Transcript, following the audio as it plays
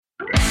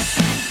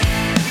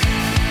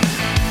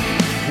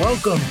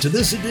Welcome to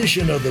this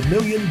edition of the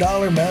Million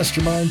Dollar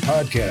Mastermind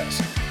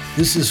podcast.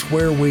 This is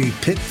where we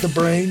pick the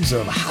brains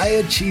of high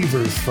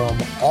achievers from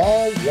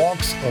all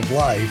walks of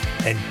life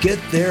and get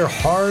their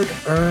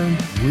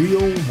hard-earned,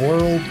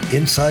 real-world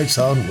insights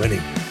on winning.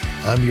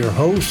 I'm your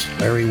host,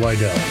 Larry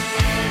Weidel.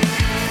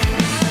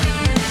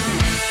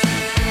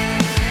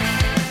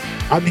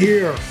 I'm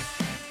here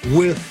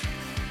with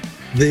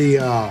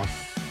the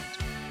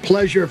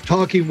pleasure of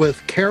talking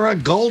with Kara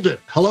Goldin.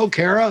 Hello,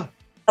 Kara.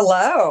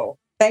 Hello.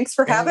 Thanks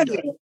for having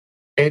me.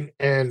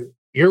 And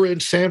you're in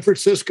San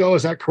Francisco,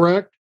 is that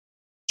correct?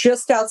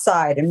 Just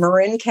outside in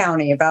Marin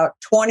County, about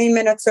 20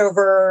 minutes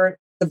over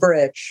the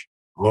bridge.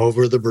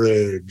 Over the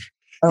bridge.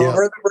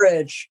 Over the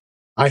bridge.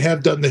 I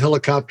have done the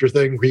helicopter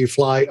thing where you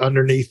fly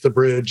underneath the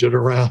bridge and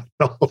around.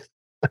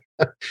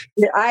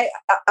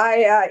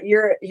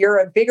 You're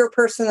a bigger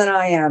person than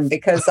I am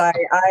because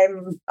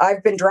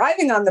I've been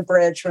driving on the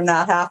bridge when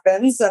that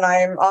happens, and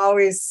I've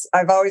always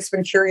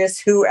been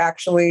curious who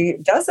actually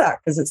does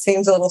that because it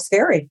seems a little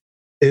scary.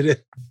 It is.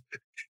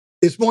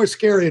 It's more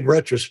scary in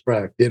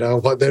retrospect,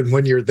 but then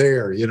when you're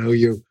there, it's a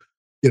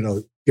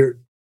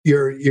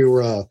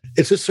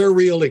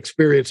surreal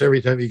experience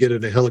every time you get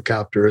in a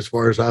helicopter, as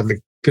far as I'm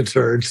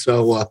concerned.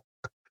 So.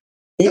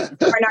 Try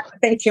not to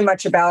think too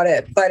much about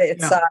it, but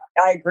it's. Yeah.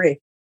 I agree.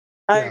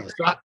 So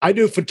I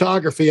do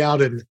photography out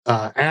in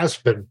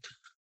Aspen,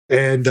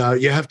 and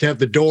you have to have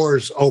the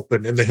doors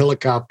open in the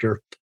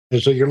helicopter,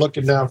 and so you're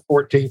looking down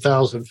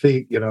 14,000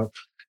 feet,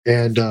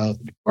 and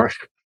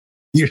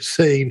you're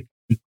saying,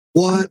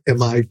 "What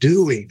am I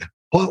doing?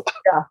 Why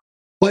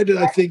did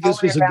I think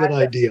this was a good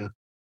idea?"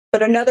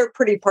 But another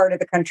pretty part of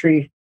the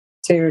country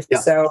too. Yeah.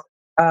 So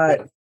I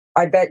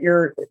bet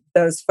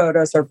those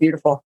photos are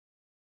beautiful.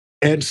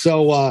 And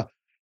so,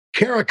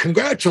 Kara,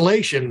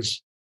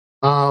 congratulations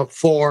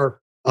for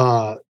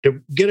to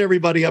get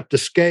everybody up to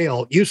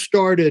scale. You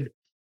started,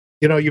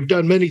 you've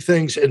done many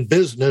things in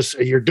business,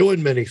 and you're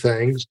doing many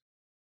things.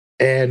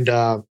 And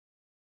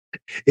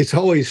it's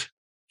always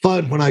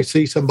fun when I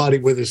see somebody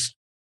with this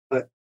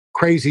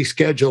crazy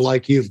schedule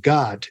like you've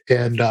got,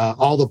 and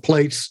all the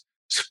plates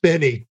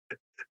spinning,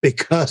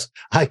 because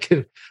I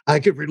could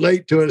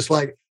relate to it. It's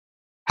like,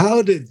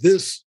 how did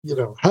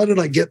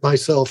I get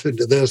myself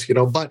into this?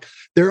 But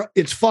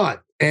it's fun.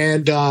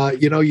 And,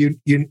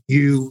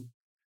 you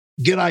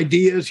get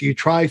ideas, you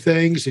try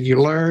things, and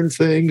you learn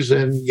things,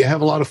 and you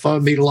have a lot of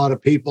fun, meet a lot of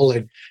people.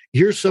 And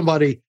you're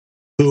somebody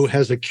who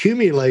has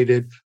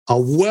accumulated a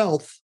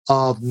wealth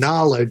of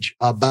knowledge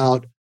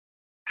about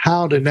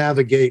how to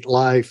navigate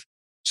life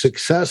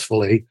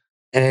successfully.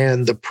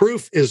 And the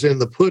proof is in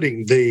the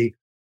pudding.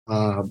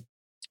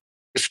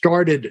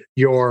 Started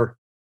your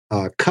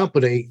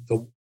company,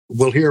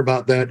 we'll hear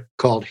about that,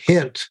 called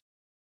Hint,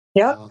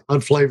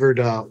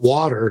 unflavored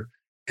water,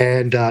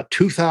 and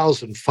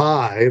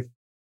 2005.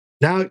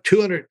 Now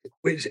 200.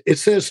 It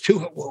says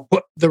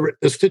the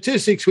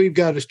statistics we've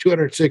got is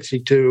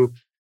 262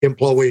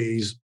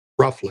 employees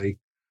roughly,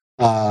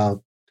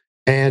 and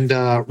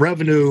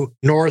revenue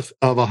north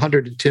of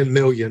 110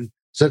 million.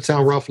 Does that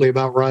sound roughly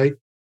about right?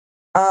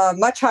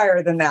 Much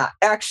higher than that,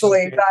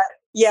 actually. Okay. But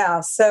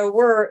yeah, so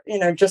we're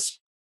just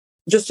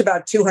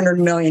about 200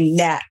 million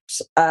net.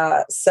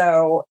 Wow.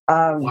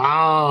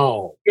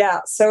 Yeah.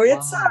 So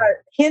it's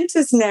Hint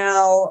is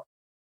now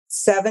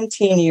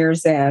 17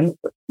 years in.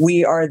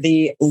 We are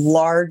the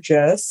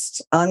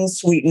largest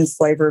unsweetened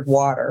flavored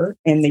water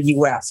in the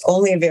U.S.,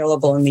 only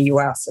available in the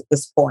U.S. at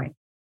this point.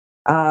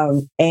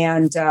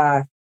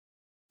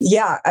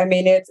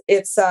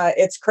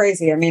 It's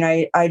crazy. I mean,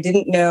 I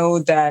didn't know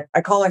that.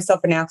 I call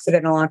myself an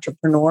accidental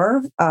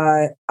entrepreneur.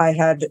 I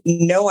had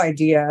no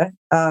idea.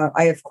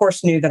 I, of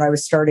course, knew that I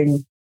was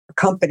starting a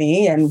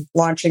company and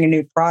launching a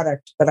new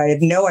product, but I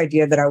had no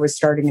idea that I was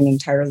starting an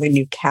entirely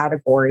new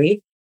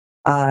category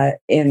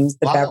in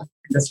the beverage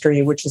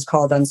industry, which is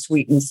called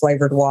unsweetened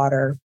flavored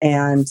water.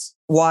 And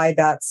why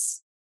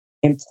that's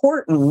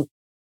important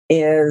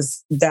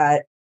is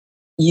that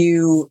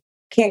you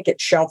can't get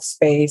shelf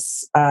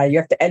space. You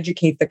have to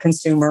educate the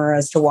consumer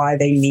as to why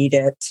they need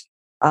it.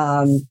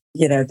 The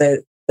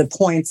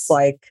points,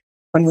 like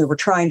when we were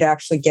trying to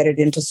actually get it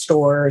into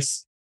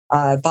stores,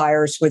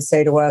 buyers would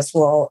say to us,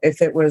 well,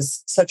 if it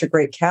was such a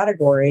great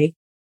category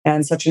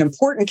and such an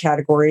important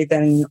category,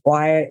 then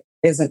why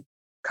isn't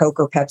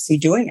Coke or Pepsi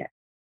doing it?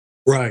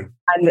 Right.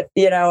 And,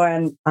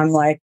 and I'm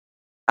like,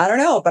 I don't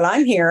know, but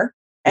I'm here.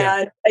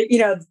 Yeah.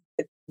 And,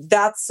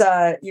 that's,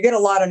 you get a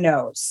lot of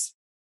no's.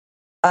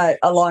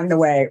 Along the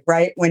way,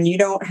 right? When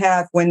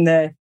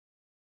the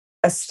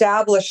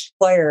established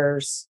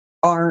players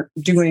aren't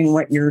doing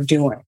what you're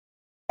doing.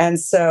 And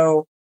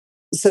so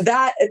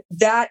that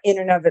in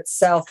and of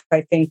itself,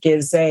 I think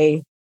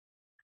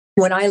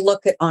when I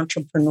look at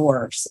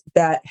entrepreneurs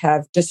that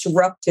have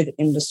disrupted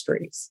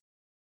industries,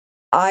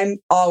 I'm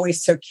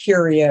always so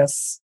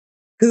curious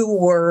what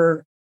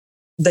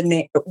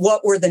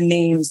were the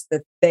names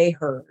that they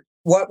heard?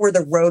 What were the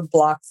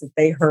roadblocks that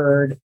they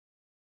heard?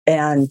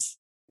 And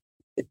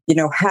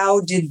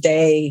how did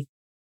they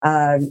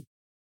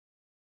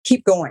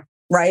keep going?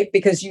 right?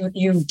 Because you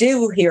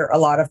do hear a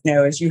lot of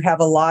no's. You have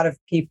a lot of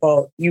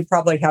people, you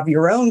probably have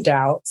your own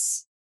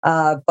doubts.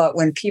 But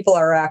when people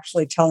are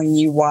actually telling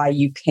you why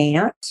you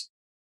can't,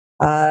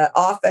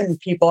 often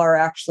people are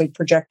actually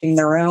projecting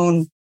their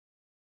own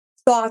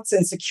thoughts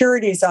and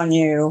securities on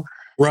you.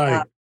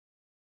 Right.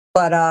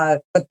 But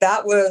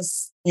that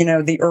was,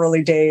 the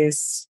early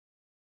days.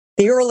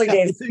 The early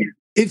days.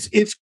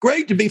 It's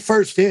great to be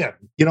first in,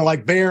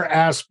 like Bear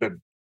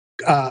Aspen.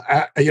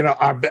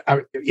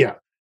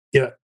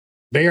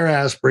 Bear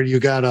Aspirin. You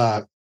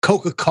got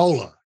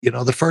Coca-Cola.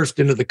 The first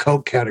into the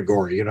Coke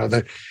category.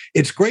 That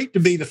it's great to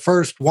be the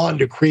first one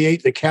to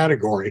create the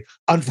category.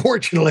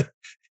 Unfortunately,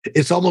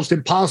 it's almost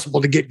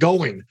impossible to get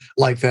going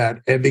like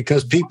that, and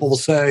because people will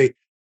say,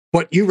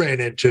 "What you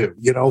ran into?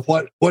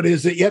 What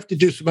is it?" You have to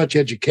do so much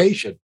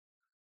education,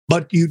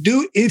 but you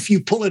do if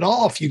you pull it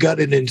off. You got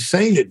an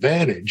insane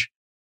advantage.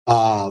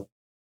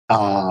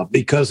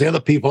 Because the other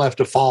people have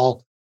to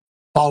follow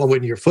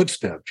in your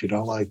footsteps,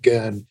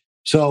 and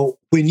so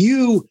when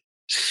you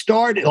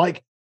started,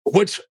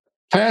 what's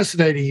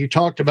fascinating, you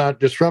talked about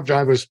Disruptor.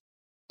 I was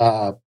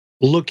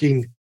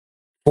looking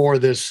for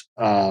this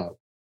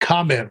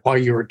comment while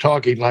you were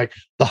talking, the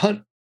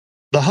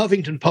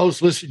Huffington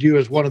Post listed you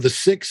as one of the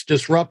 6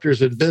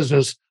 disruptors in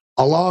business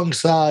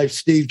alongside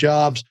Steve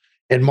Jobs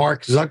and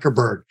Mark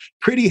Zuckerberg.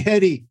 Pretty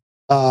heady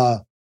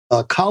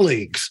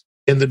colleagues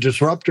in the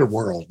disruptor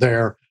world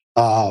there.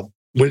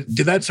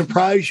 Did that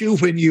surprise you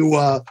when you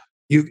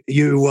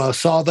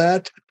saw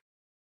that?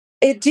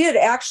 It did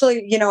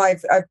actually.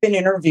 I've been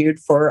interviewed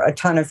for a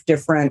ton of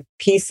different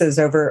pieces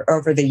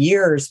over the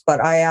years,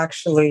 but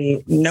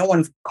no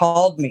one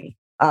called me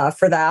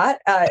for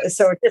that.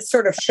 So it just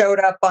sort of showed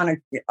up on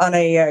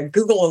a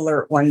Google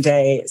alert one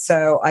day.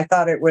 So I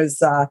thought it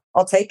was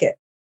I'll take it.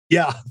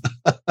 Yeah.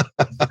 But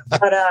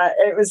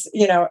it was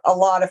a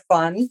lot of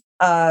fun,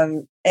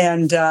 and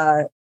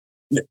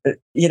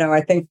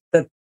I think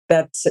that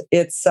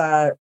it's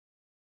I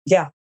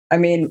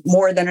mean,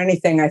 more than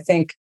anything, I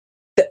think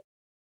that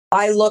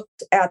I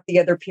looked at the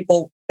other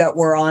people that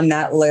were on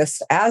that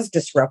list as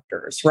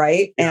disruptors,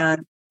 right? Yeah.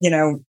 And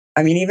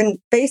I mean, even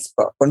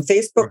Facebook, when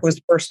Facebook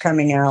was first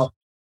coming out,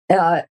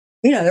 there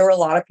were a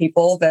lot of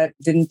people that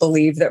didn't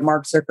believe that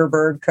Mark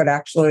Zuckerberg could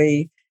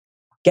actually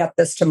get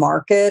this to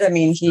market. I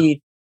mean,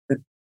 he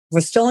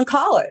was still in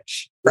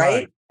college,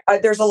 right?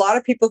 There's a lot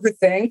of people who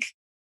think,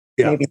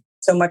 maybe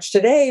so much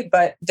today,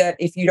 but that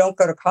if you don't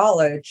go to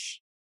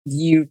college,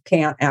 you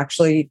can't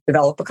actually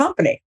develop a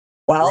company.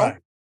 Well,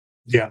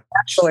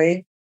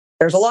 actually,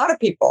 there's a lot of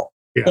people,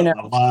 a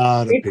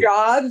lot of people.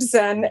 Jobs,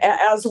 and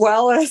as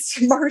well as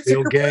Mark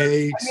Bill Zuckerberg.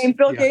 Gates. I mean,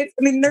 Bill Gates.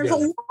 I mean, there's a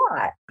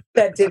lot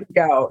that didn't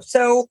go.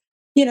 So,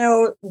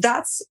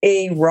 that's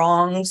a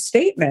wrong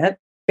statement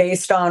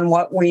based on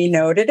what we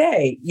know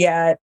today.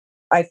 Yet,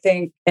 I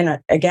think, and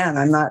again,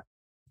 I'm not,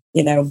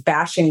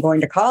 bashing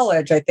going to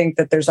college. I think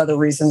that there's other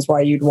reasons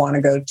why you'd want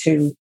to go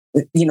to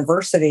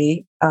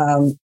university.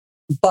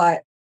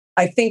 But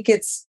I think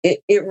it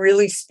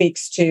really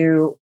speaks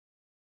to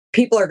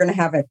people are going to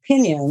have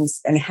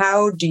opinions, and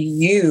how do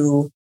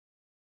you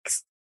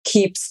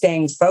keep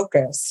staying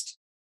focused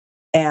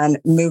and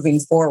moving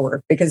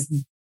forward? Because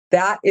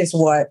that is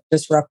what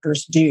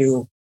disruptors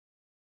do.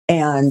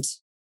 And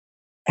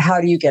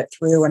how do you get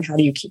through, and how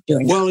do you keep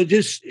doing it? Well, it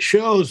just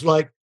shows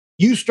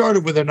you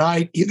started with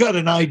you got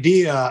an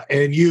idea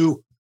and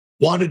you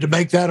wanted to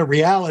make that a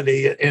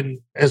reality. And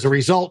as a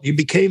result, you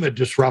became a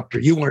disruptor.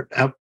 You weren't,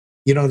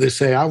 they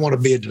say, I want to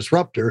be a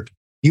disruptor.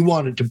 You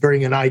wanted to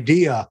bring an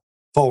idea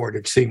forward,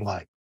 it seemed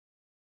like.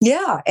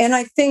 Yeah. And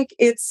I think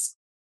I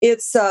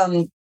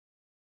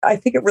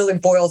think it really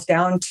boils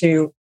down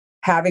to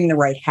having the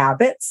right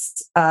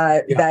habits,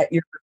 that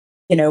you're,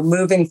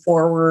 moving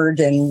forward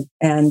and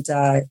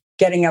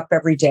getting up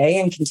every day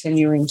and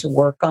continuing to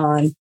work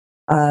on,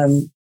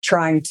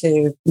 trying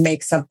to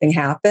make something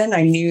happen.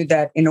 I knew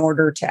that in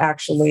order to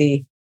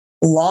actually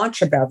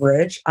launch a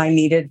beverage, I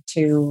needed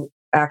to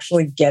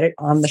actually get it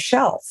on the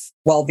shelf.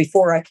 Well,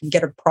 before I could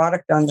get a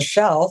product on the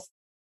shelf,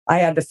 I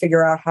had to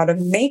figure out how to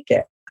make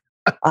it.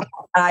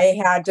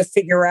 I had to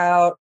figure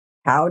out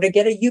how to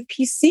get a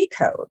UPC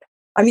code.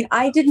 I mean,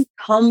 I didn't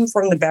come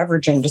from the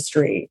beverage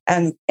industry.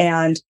 And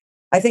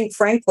I think,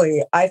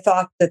 frankly, I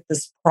thought that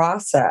this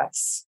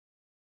process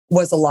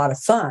was a lot of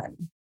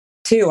fun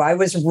too. I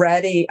was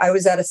ready. I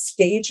was at a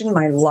stage in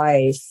my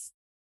life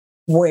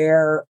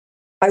where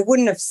I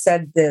wouldn't have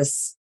said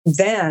this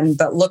then,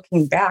 but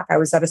looking back, I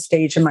was at a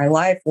stage in my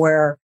life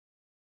where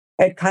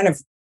I'd kind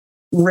of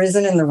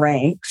risen in the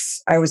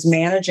ranks. I was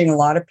managing a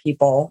lot of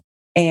people,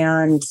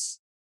 and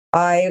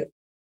I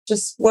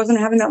just wasn't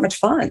having that much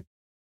fun.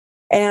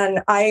 And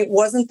I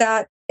wasn't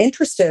that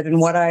interested in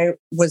what I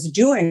was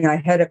doing. I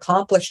had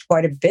accomplished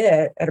quite a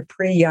bit at a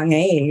pretty young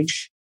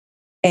age.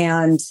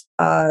 And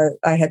I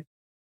had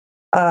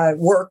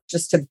worked,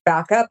 just to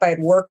back up, I had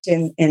worked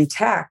in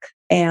tech,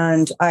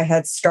 and I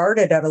had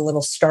started at a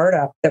little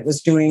startup that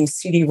was doing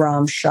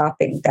CD-ROM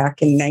shopping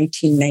back in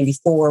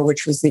 1994,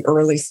 which was the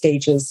early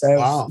stages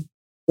of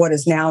what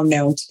is now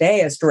known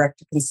today as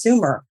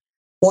direct-to-consumer.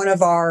 One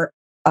of our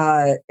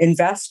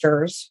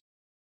investors.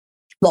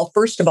 Well,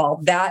 first of all,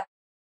 that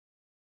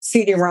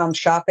CD-ROM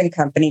shopping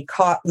company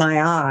caught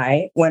my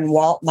eye when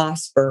Walt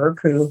Mossberg,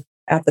 who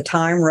at the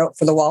time wrote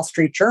for the Wall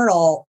Street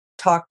Journal,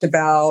 talked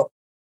about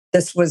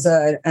this was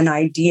an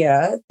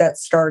idea that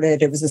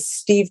started, it was a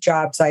Steve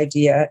Jobs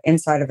idea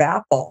inside of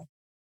Apple,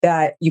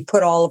 that you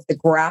put all of the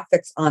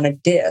graphics on a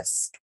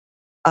disk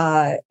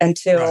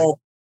until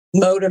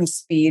modem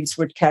speeds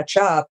would catch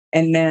up,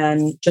 and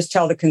then just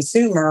tell the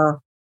consumer,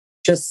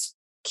 just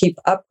keep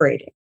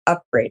upgrading.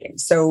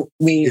 So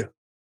we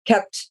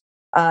kept,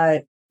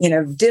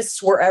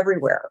 discs were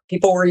everywhere.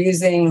 People were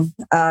using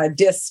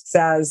discs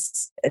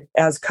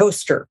as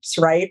coasters,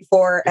 right,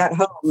 for at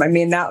home. I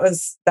mean, that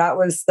was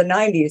the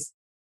 90s.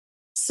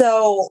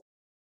 So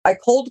I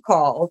cold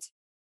called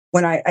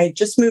when I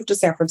just moved to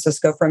San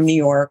Francisco from New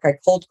York. I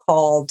cold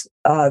called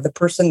the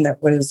person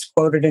that was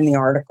quoted in the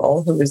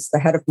article, who was the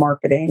head of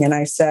marketing, and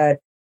I said,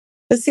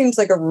 "This seems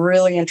like a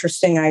really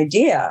interesting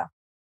idea."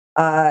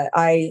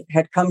 I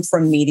had come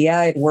from media.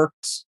 I'd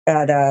worked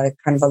at a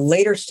kind of a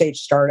later stage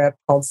startup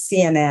called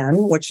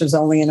CNN, which is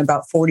only in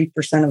about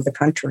 40% of the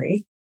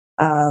country.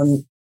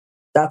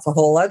 That's a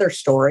whole other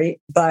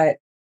story. But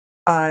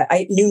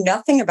I knew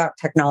nothing about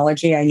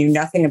technology. I knew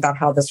nothing about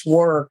how this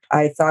worked.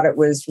 I thought it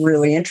was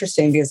really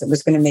interesting because it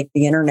was going to make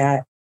the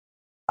internet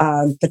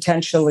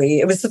potentially,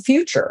 it was the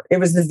future. It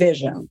was the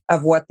vision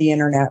of what the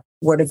internet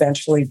would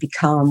eventually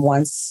become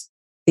once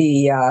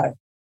the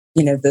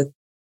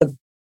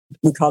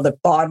we called it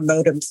baud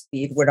modem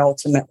speed would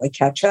ultimately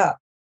catch up.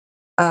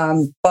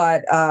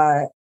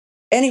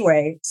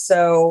 Anyway,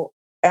 so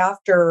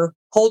after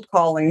cold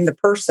calling the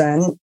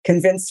person,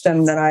 convinced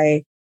him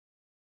that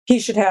he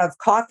should have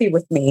coffee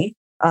with me.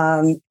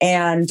 I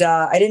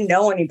didn't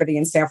know anybody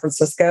in San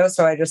Francisco.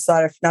 So I just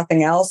thought, if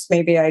nothing else,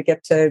 maybe I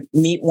get to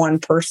meet one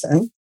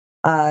person.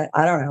 I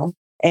don't know.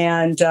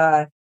 And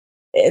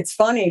it's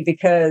funny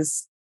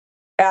because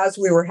as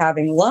we were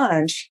having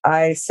lunch,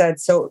 I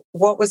said, "So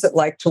what was it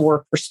like to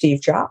work for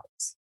Steve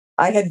Jobs?"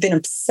 I had been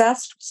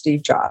obsessed with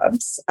Steve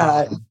Jobs.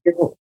 I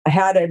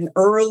had an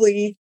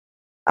early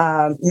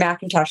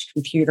Macintosh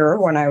computer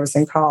when I was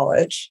in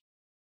college.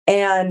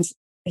 And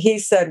he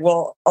said,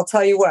 "Well, I'll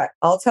tell you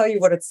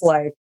what it's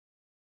like,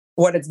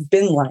 what it's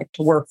been like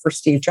to work for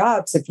Steve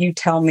Jobs, if you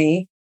tell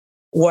me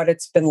what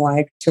it's been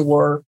like to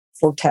work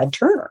for Ted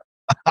Turner."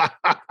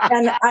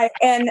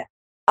 and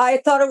I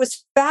thought it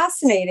was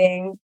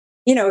fascinating.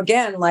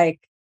 Again, like,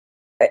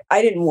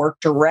 I didn't work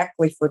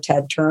directly for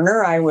Ted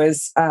Turner. I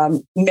was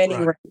many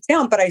ranks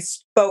down, but I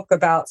spoke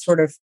about sort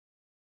of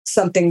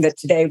something that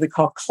today we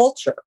call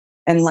culture,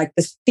 and like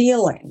this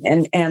feeling.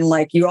 And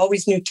like, you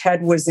always knew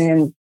Ted was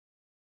in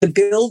the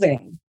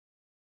building.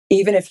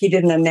 Even if he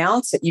didn't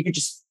announce it, you could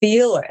just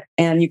feel it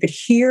and you could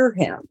hear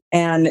him.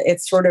 And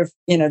it's sort of,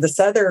 this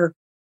other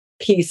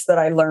piece that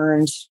I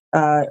learned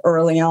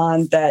early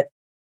on, that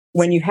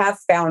when you have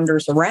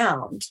founders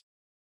around,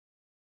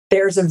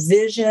 there's a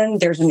vision,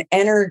 there's an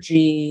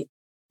energy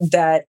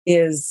that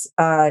is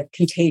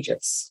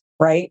contagious,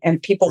 right?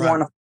 And people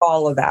want to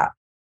follow that.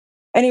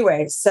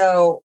 Anyway,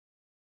 so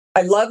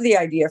I love the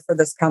idea for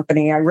this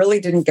company. I really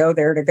didn't go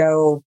there to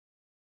go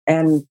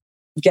and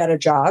get a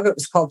job. It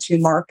was called To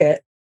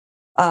Market.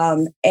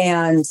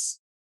 And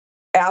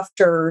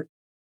after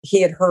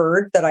he had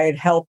heard that I had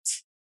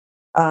helped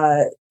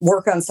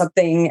work on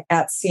something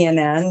at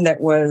CNN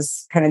that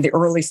was kind of the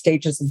early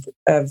stages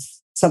of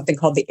something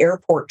called the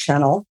Airport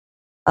Channel,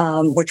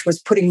 which was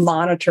putting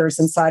monitors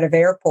inside of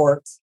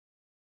airports,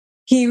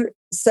 he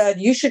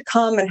said, "You should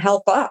come and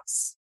help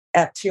us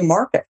at To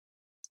Market."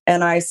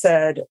 And I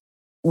said,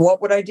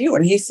 "What would I do?"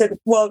 And he said,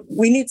 "Well,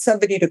 we need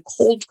somebody to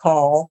cold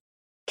call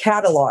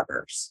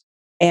catalogers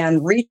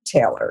and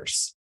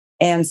retailers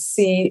and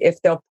see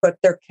if they'll put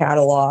their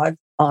catalog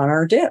on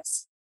our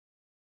disc."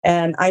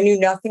 And I knew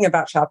nothing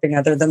about shopping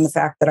other than the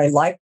fact that I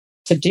liked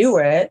to do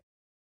it.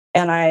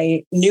 And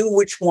I knew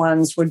which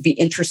ones would be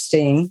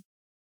interesting.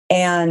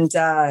 And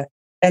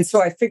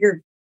so I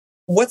figured,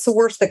 what's the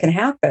worst that can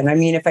happen? I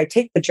mean, if I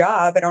take the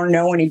job, I don't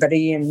know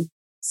anybody in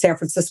San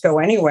Francisco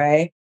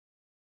anyway.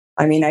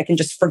 I mean, I can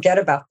just forget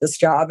about this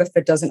job if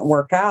it doesn't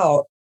work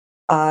out.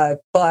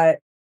 But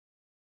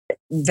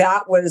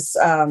that was,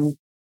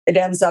 it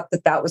ends up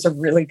that was a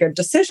really good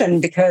decision,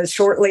 because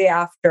shortly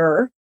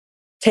after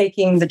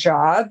taking the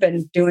job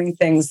and doing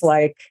things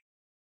like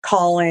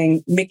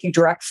calling Mickey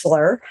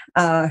Drexler,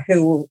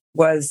 who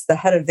was the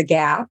head of the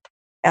Gap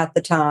at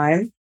the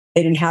time,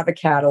 they didn't have a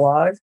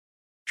catalog,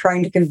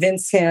 trying to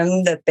convince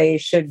him that they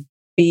should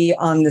be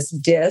on this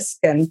disc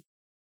and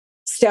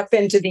step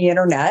into the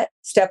internet,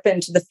 step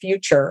into the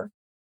future.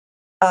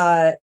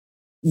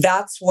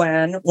 That's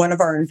when one of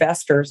our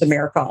investors,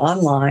 America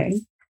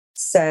Online,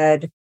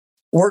 said,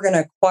 "We're going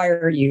to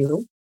acquire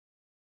you,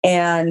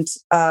 and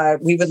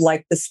we would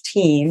like this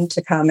team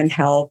to come and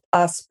help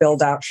us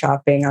build out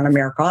shopping on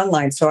America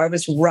Online." So I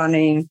was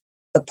running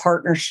the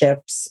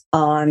partnerships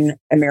on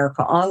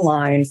America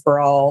Online for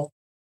all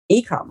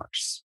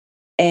e-commerce.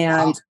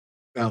 And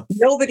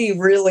nobody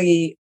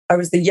really I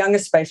was the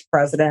youngest vice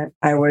president.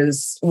 I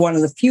was one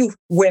of the few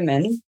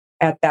women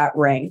at that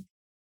rank.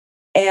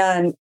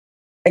 And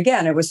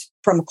again, it was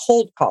from a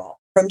cold call,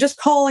 from just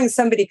calling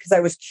somebody because I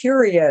was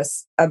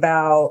curious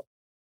about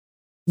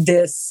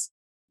this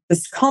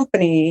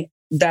company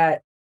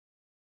that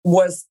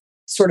was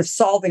sort of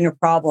solving a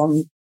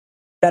problem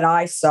that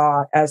I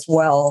saw as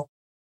well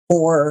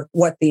for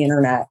what the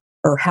internet,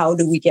 or how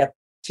do we get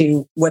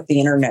to what the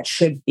internet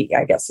should be,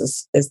 I guess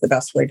is the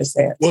best way to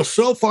say it. Well,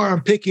 so far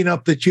I'm picking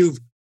up that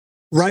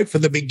right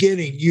from the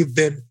beginning, you've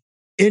been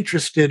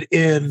interested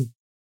in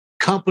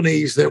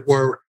companies that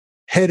were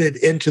headed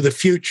into the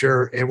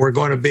future and were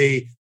going to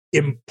be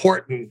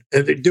important,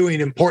 and they're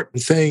doing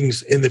important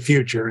things in the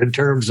future in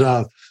terms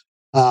of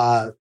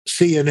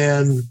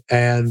CNN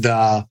and,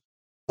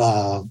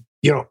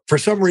 for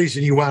some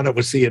reason you wound up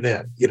with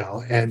CNN,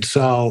 and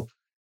so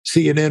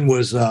CNN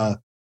was a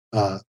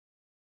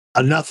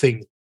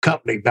nothing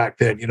company back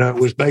then. It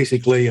was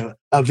basically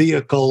a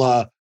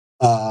vehicle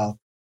to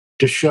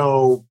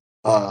show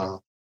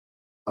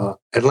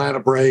Atlanta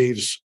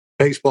Braves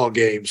baseball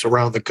games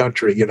around the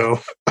country,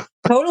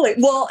 Totally.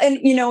 Well, and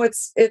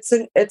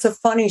it's a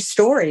funny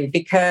story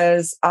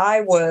because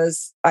I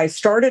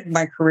started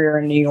my career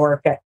in New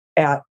York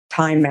at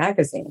Time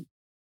magazine,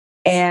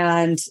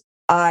 and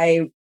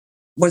I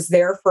was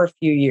there for a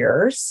few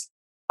years.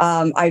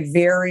 I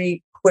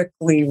very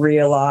quickly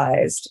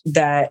realized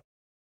that,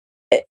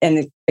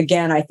 and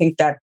again, I think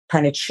that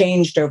kind of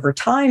changed over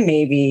time,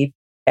 maybe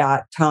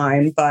at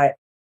Time, but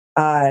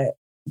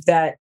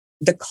that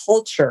the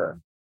culture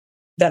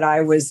that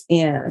I was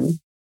in,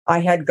 I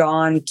had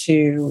gone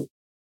to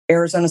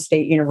Arizona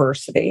State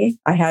University.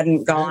 I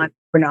hadn't gone to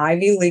an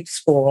Ivy League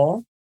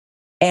school,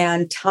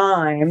 and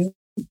Time,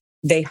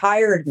 they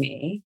hired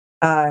me,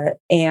 but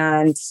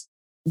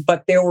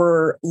there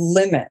were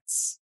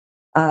limits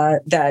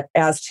that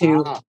as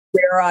to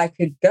where I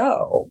could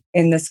go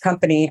in this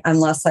company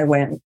unless I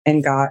went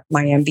and got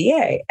my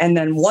MBA. And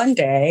then one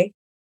day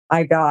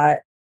I got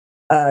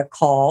a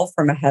call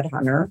from a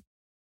headhunter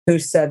who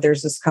said,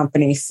 there's this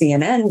company,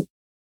 CNN,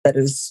 that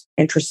is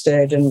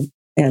interested in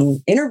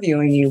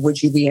interviewing you.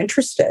 Would you be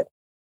interested?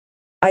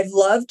 I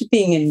loved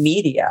being in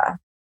media,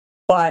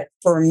 but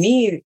for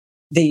me,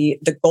 the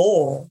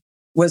goal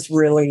was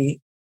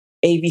really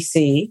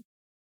ABC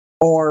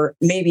or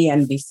maybe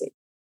NBC,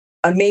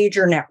 a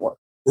major network.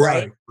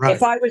 Right.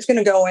 If I was going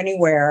to go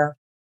anywhere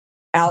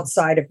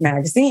outside of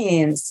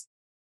magazines,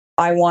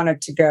 I wanted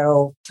to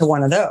go to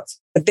one of those.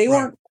 But they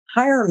weren't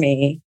hire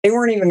me. They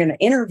weren't even going to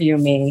interview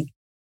me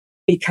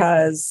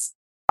because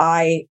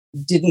I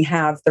didn't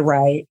have the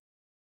right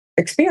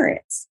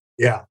experience.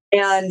 Yeah.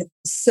 And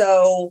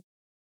so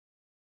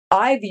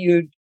I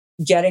viewed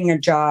getting a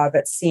job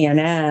at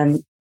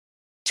CNN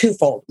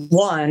twofold.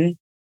 One,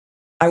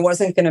 I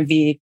wasn't going to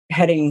be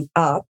heading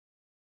up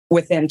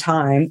within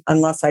Time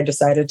unless I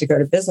decided to go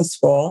to business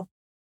school.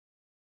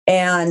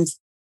 And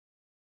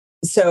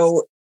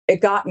so it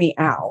got me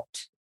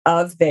out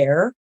of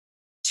there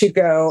to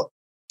go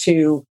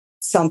to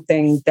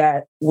something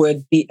that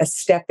would be a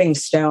stepping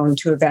stone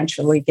to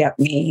eventually get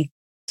me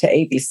to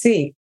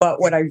ABC.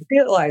 But what I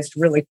realized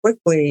really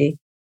quickly,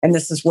 and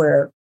this is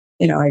where,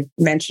 I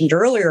mentioned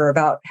earlier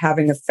about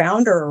having a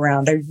founder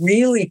around, I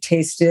really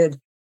tasted,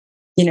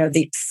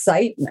 the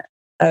excitement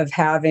of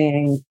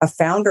having a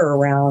founder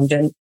around.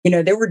 And,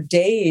 there were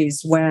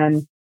days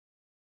when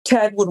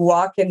Ted would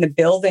walk in the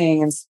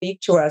building and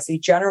speak to us. He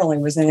generally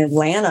was in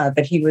Atlanta,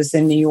 but he was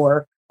in New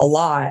York a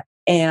lot.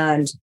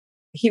 And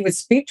he would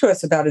speak to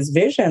us about his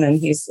vision. And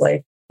he's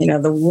like,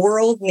 the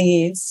world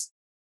needs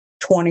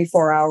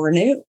 24-hour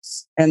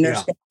news. And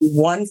there's going to be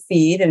one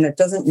feed, and it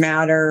doesn't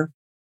matter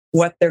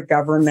what their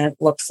government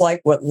looks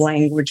like, what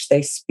language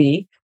they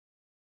speak.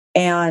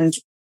 And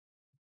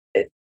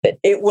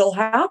it will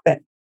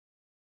happen.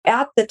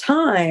 At the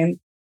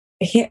time,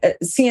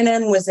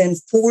 CNN was in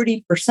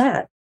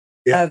 40%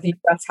 of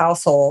U.S.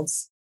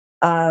 households,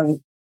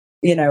 less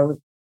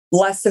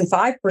than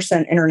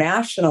 5%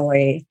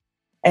 internationally.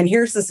 And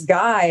here's this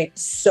guy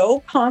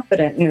so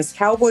confident in his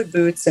cowboy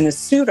boots and his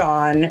suit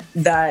on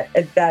that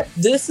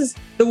this is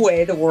the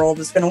way the world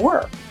is going to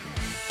work.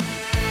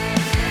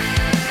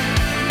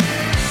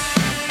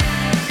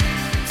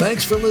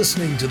 Thanks for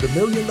listening to the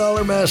Million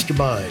Dollar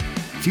Mastermind.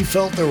 If you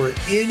felt there were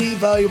any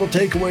valuable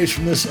takeaways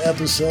from this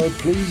episode,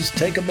 please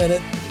take a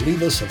minute and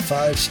leave us a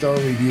 5-star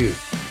review.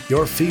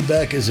 Your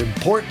feedback is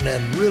important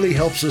and really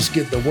helps us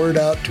get the word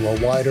out to a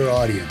wider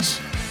audience.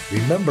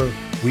 Remember,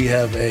 we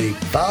have a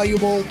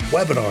valuable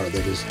webinar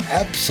that is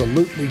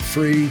absolutely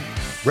free.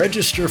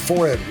 Register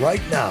for it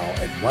right now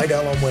at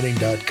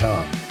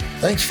weidelonwinning.com.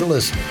 Thanks for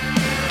listening.